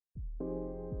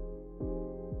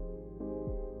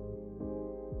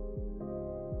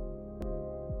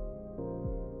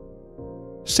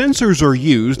Sensors are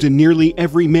used in nearly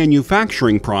every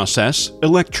manufacturing process,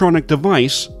 electronic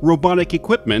device, robotic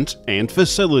equipment, and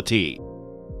facility.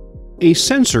 A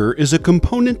sensor is a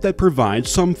component that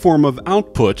provides some form of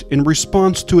output in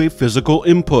response to a physical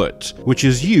input, which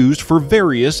is used for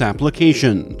various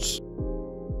applications.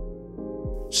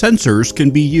 Sensors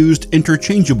can be used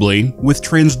interchangeably with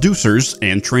transducers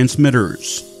and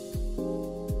transmitters.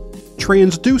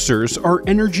 Transducers are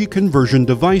energy conversion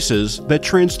devices that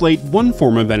translate one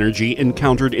form of energy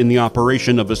encountered in the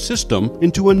operation of a system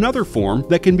into another form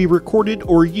that can be recorded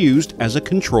or used as a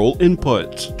control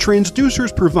input.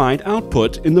 Transducers provide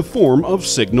output in the form of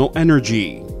signal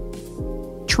energy.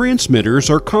 Transmitters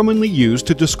are commonly used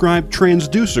to describe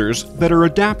transducers that are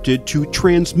adapted to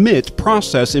transmit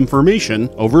process information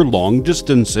over long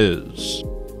distances.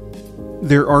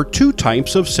 There are two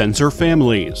types of sensor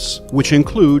families, which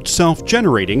include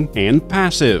self-generating and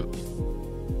passive.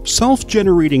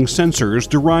 Self-generating sensors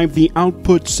derive the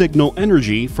output signal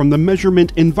energy from the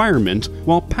measurement environment,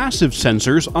 while passive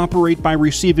sensors operate by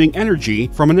receiving energy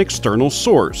from an external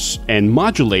source and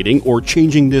modulating or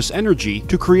changing this energy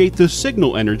to create the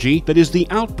signal energy that is the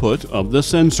output of the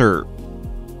sensor.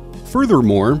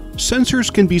 Furthermore,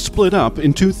 sensors can be split up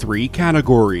into three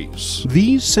categories.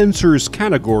 These sensors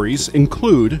categories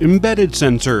include embedded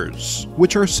sensors,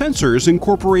 which are sensors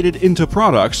incorporated into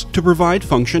products to provide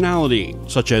functionality,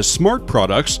 such as smart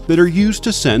products that are used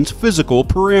to sense physical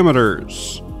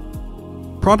parameters.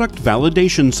 Product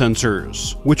validation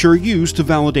sensors, which are used to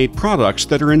validate products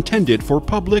that are intended for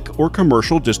public or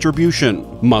commercial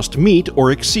distribution, must meet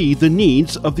or exceed the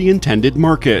needs of the intended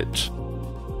market.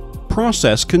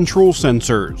 Process control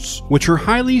sensors, which are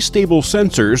highly stable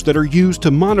sensors that are used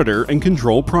to monitor and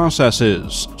control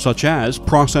processes, such as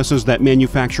processes that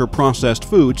manufacture processed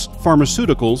foods,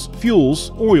 pharmaceuticals,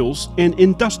 fuels, oils, and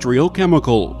industrial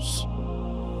chemicals.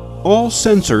 All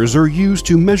sensors are used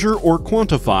to measure or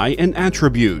quantify an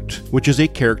attribute, which is a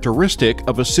characteristic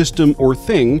of a system or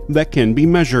thing that can be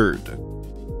measured.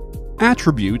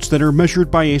 Attributes that are measured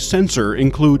by a sensor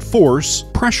include force,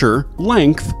 pressure,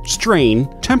 length, strain,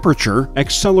 temperature,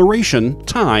 acceleration,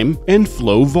 time, and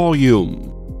flow volume.